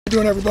you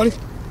doing, everybody?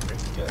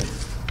 Good.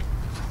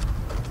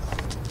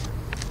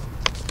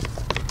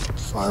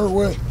 Fire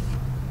away.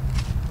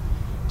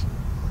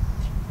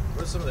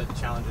 What are some of the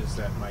challenges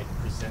that might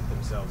present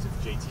themselves if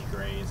JT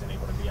Gray isn't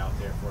able to be out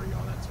there for you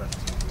on that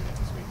special teams unit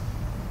this week?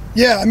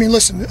 Yeah, I mean,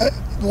 listen,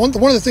 one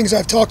of the things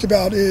I've talked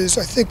about is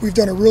I think we've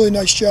done a really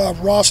nice job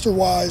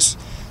roster-wise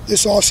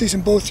this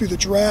offseason, both through the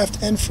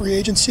draft and free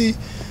agency,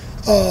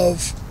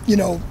 of,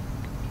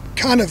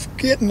 kind of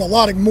getting a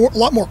lot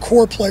more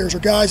core players or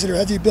guys that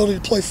have the ability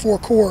to play four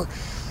core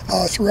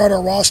throughout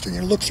our roster.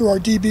 You look through our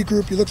DB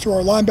group, you look through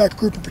our linebacker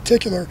group in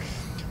particular,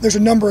 there's a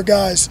number of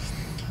guys,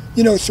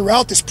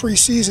 throughout this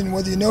preseason,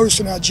 whether you notice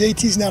or not,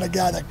 JT's not a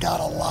guy that got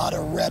a lot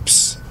of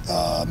reps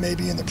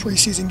maybe in the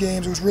preseason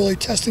games. It was really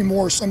testing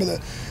more some of the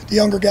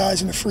younger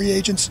guys and the free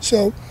agents.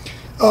 So,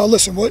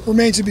 listen, what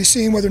remains to be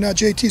seen whether or not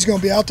JT's going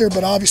to be out there,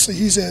 but obviously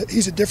he's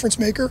a difference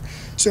maker.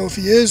 So if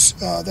he is,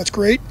 that's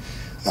great.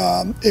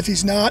 If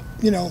he's not,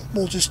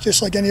 we'll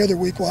just like any other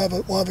week, we'll have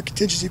a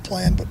contingency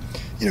plan. But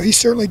he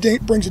certainly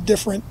brings a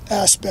different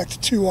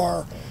aspect to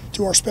our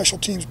special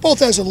teams,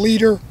 both as a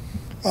leader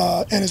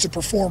and as a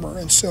performer.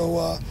 And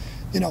so,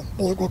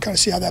 we'll kind of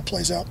see how that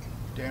plays out.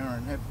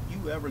 Darren, have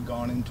you ever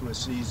gone into a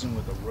season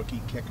with a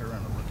rookie kicker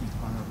and a rookie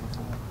punter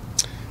before?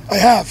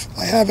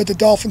 I have at the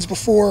Dolphins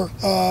before.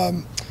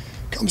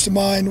 Comes to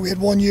mind, we had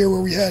one year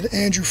where we had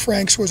Andrew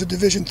Franks was a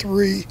Division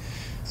III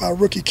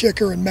rookie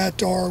kicker, and Matt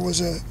Darr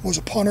was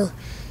a punter.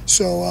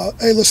 So,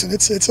 hey, listen,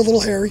 it's a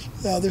little hairy.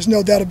 There's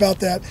no doubt about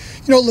that.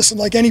 Listen,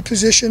 like any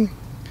position,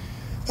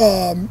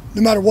 no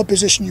matter what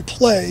position you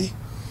play,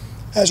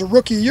 as a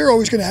rookie, you're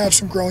always going to have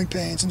some growing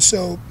pains. And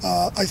so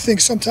I think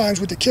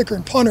sometimes with the kicker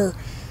and punter,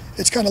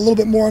 it's kind of a little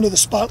bit more under the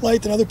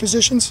spotlight than other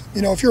positions.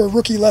 If you're a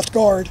rookie left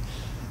guard,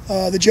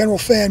 the general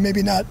fan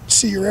maybe not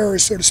see your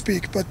errors, so to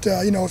speak. But,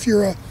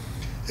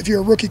 if you're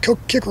a rookie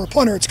kicker or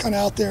punter, it's kind of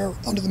out there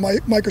under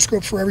the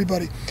microscope for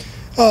everybody.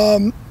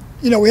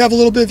 We have a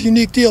little bit of a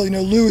unique deal.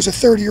 Lou is a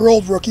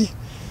 30-year-old rookie,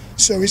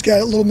 so he's got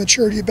a little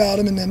maturity about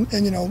him.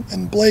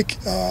 And Blake,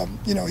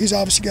 he's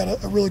obviously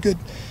got a really good,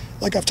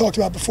 like I've talked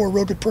about before,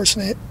 real good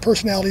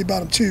personality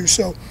about him too.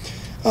 So,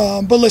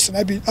 but listen,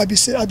 I'd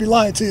be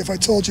lying to you if I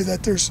told you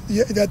that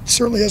that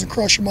certainly hasn't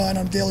crossed your mind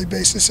on a daily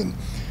basis.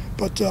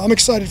 But I'm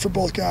excited for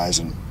both guys,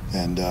 and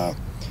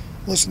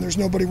listen, there's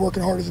nobody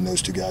working harder than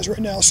those two guys right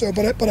now. So,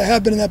 but I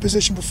have been in that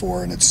position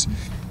before, and it's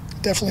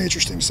definitely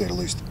interesting to say the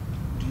least.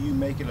 Do you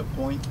make it a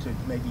point to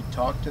maybe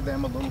talk to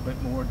them a little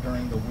bit more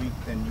during the week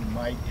than you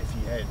might if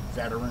you had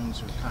veterans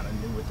who kind of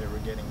knew what they were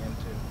getting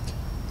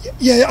into?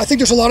 Yeah, I think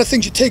there's a lot of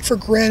things you take for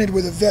granted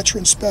with a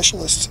veteran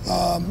specialist.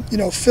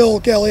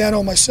 Phil Galliano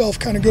and myself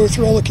kind of go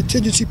through all the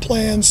contingency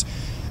plans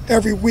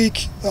every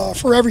week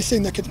for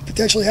everything that could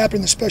potentially happen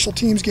in the special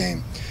teams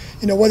game.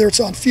 Whether it's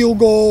on field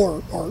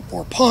goal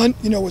or punt,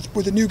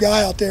 with a new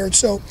guy out there. And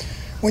so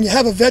when you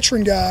have a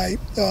veteran guy,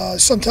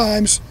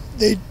 sometimes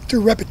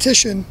through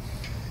repetition,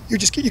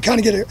 you kind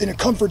of get in a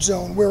comfort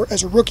zone where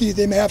as a rookie,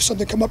 they may have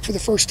something come up for the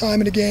first time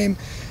in a game.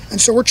 And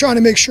so we're trying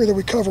to make sure that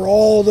we cover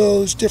all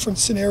those different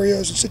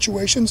scenarios and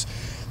situations.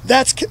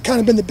 That's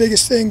kind of been the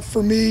biggest thing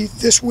for me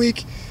this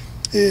week,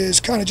 is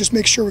kind of just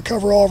make sure we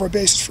cover all of our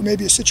bases for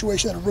maybe a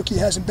situation that a rookie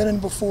hasn't been in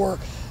before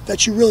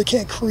that you really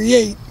can't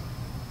create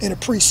in a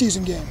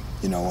preseason game,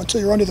 until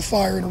you're under the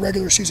fire in a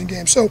regular season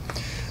game. So,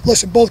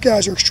 listen, both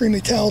guys are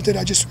extremely talented.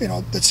 I just, that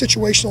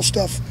situational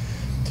stuff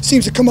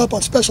seems to come up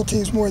on special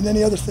teams more than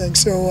any other thing.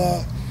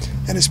 So,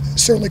 and it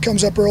certainly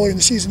comes up earlier in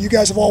the season. You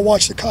guys have all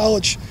watched the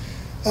college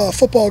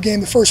football game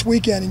the first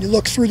weekend, and you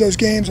look through those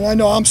games, and I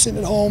know I'm sitting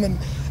at home, and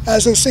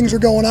as those things are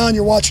going on,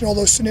 you're watching all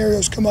those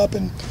scenarios come up,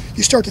 and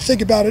you start to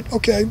think about it.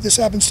 Okay, this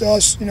happens to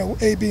us,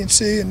 A, B, and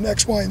C, and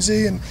X, Y, and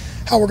Z, and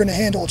how we're going to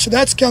handle it. So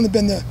that's kind of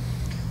been the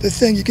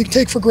thing you can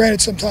take for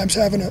granted sometimes,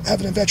 having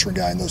a veteran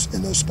guy in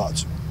those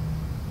spots.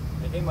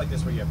 In a game like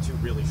this where you have two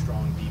really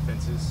strong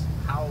defenses,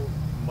 how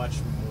much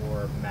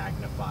more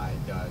magnified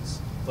does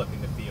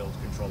flipping the field,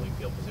 controlling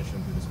field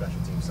position through the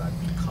special team side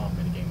become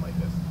in a game like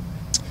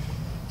this?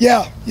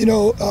 Yeah,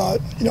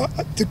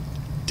 the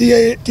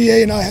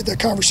DA and I had that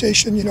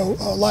conversation,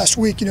 last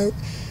week. You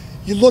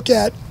look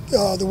at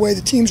the way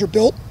the teams are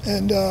built,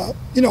 and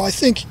I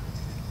think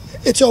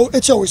it's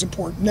always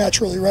important,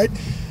 naturally, right?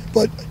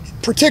 But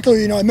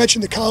particularly, I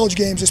mentioned the college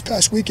games this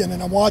past weekend,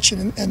 and I'm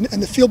watching, and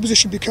the field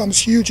position becomes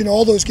huge in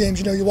all those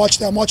games. You watch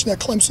that. I'm watching that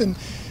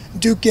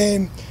Clemson-Duke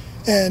game,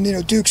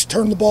 and Duke's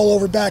turning the ball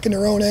over back in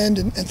their own end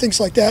and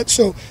things like that.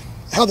 So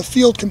how the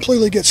field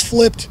completely gets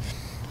flipped,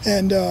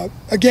 and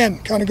again,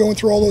 kind of going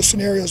through all those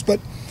scenarios.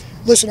 But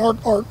listen,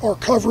 our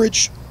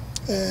coverage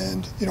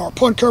and our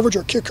punt coverage,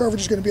 our kick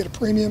coverage is going to be at a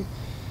premium.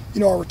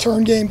 Our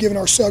return game, giving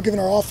our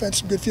offense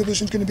some good field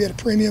position, is going to be at a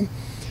premium.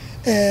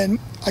 And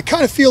I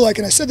kind of feel like,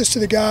 and I said this to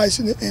the guys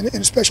in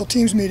a special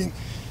teams meeting,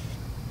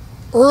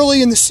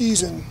 early in the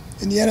season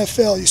in the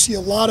NFL, you see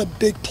a lot of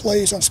big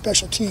plays on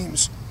special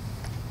teams.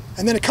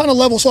 And then it kind of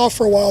levels off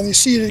for a while, and you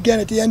see it again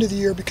at the end of the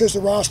year because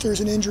of the rosters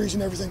and injuries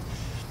and everything.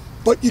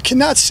 But you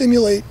cannot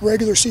simulate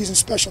regular season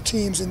special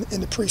teams in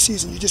the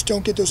preseason. You just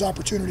don't get those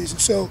opportunities. And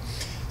so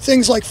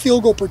things like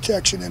field goal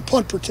protection and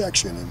punt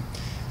protection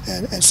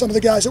and some of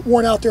the guys that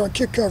weren't out there on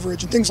kick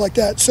coverage and things like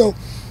that. So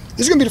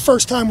this is going to be the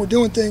first time we're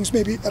doing things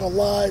maybe at a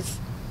live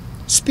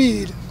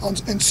speed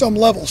in some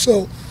level.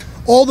 So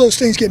all those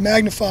things get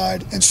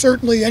magnified, and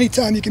certainly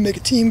anytime you can make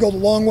a team go the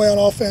long way on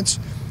offense,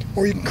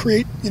 or you can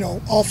create,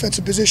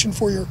 offensive position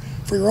for your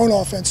own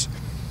offense,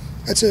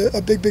 that's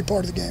a big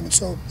part of the game. And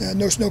so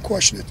no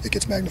question it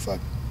gets magnified.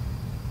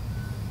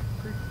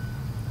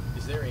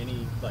 Is there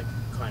any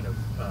kind of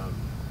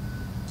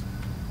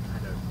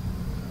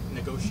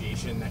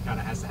negotiation that kind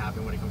of has to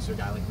happen when it comes to a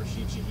guy like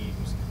Rashid Shaheed,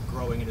 who's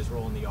growing in his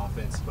role in the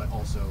offense, but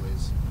also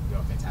is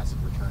a fantastic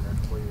returner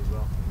for you as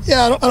well?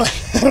 Yeah,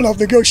 I don't know if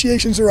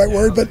negotiation's the right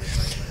word, but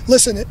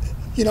listen,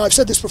 I've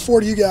said this before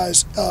to you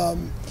guys.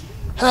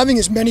 Having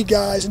as many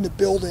guys in the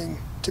building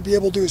to be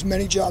able to do as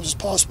many jobs as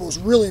possible is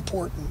really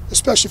important,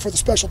 especially for the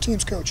special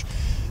teams coach.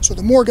 So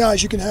the more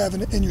guys you can have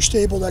in your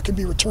stable that can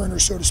be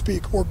returners, so to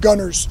speak, or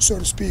gunners, so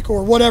to speak,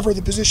 or whatever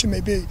the position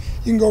may be,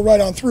 you can go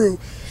right on through.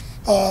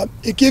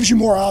 It gives you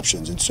more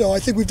options, and so I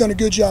think we've done a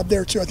good job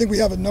there too. I think we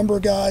have a number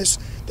of guys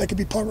that can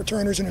be punt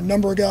returners and a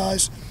number of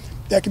guys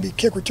that can be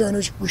kick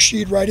returners.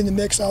 Rashid right in the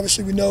mix.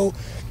 Obviously, we know,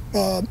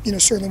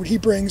 certainly what he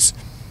brings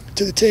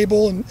to the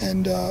table,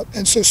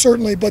 and so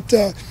certainly. But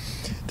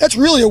that's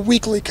really a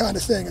weekly kind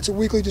of thing. It's a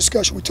weekly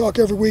discussion. We talk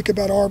every week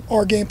about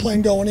our game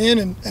plan going in,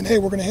 and hey,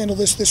 we're going to handle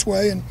this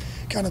way, and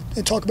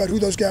talk about who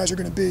those guys are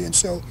going to be. And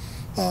so,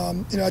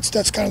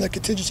 that's kind of the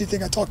contingency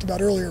thing I talked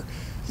about earlier.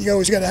 You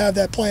always got to have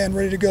that plan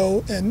ready to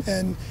go,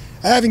 and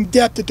having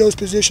depth at those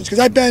positions. Because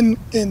I've been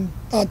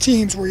on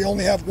teams where you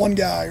only have one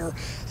guy, or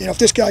if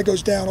this guy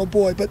goes down, oh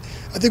boy. But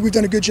I think we've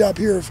done a good job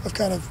here of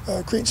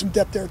creating some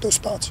depth there at those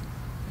spots.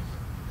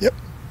 Yep.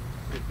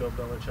 Did Bill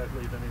Belichick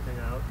leave anything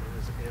out in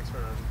his answer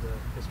on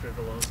the history of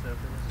the long snapper?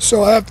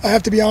 So I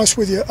have to be honest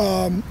with you.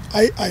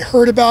 I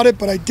heard about it,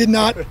 but I did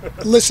not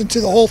listen to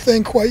the whole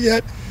thing quite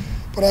yet.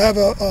 But I have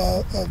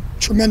a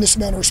tremendous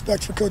amount of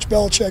respect for Coach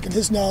Belichick and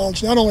his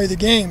knowledge, not only of the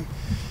game,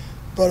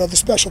 but of the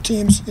special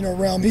teams,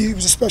 realm. He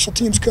was a special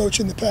teams coach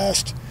in the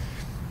past.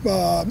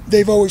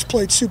 They've always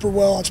played super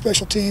well on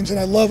special teams, and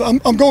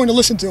I'm going to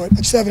listen to it. I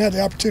just haven't had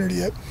the opportunity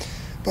yet.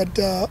 But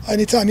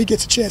anytime he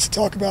gets a chance to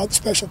talk about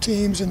special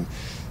teams and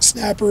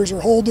snappers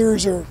or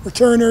holders or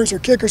returners or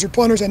kickers or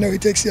punters, I know he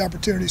takes the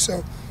opportunity.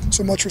 So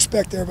much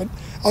respect there. But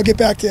I'll get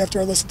back to you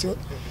after I listen to it.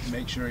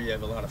 Make sure you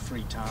have a lot of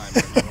free time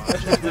when you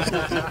watch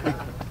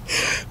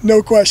it.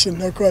 No question.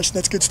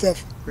 That's good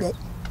stuff. But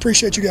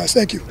appreciate you guys.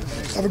 Thank you.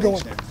 Have a good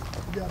one.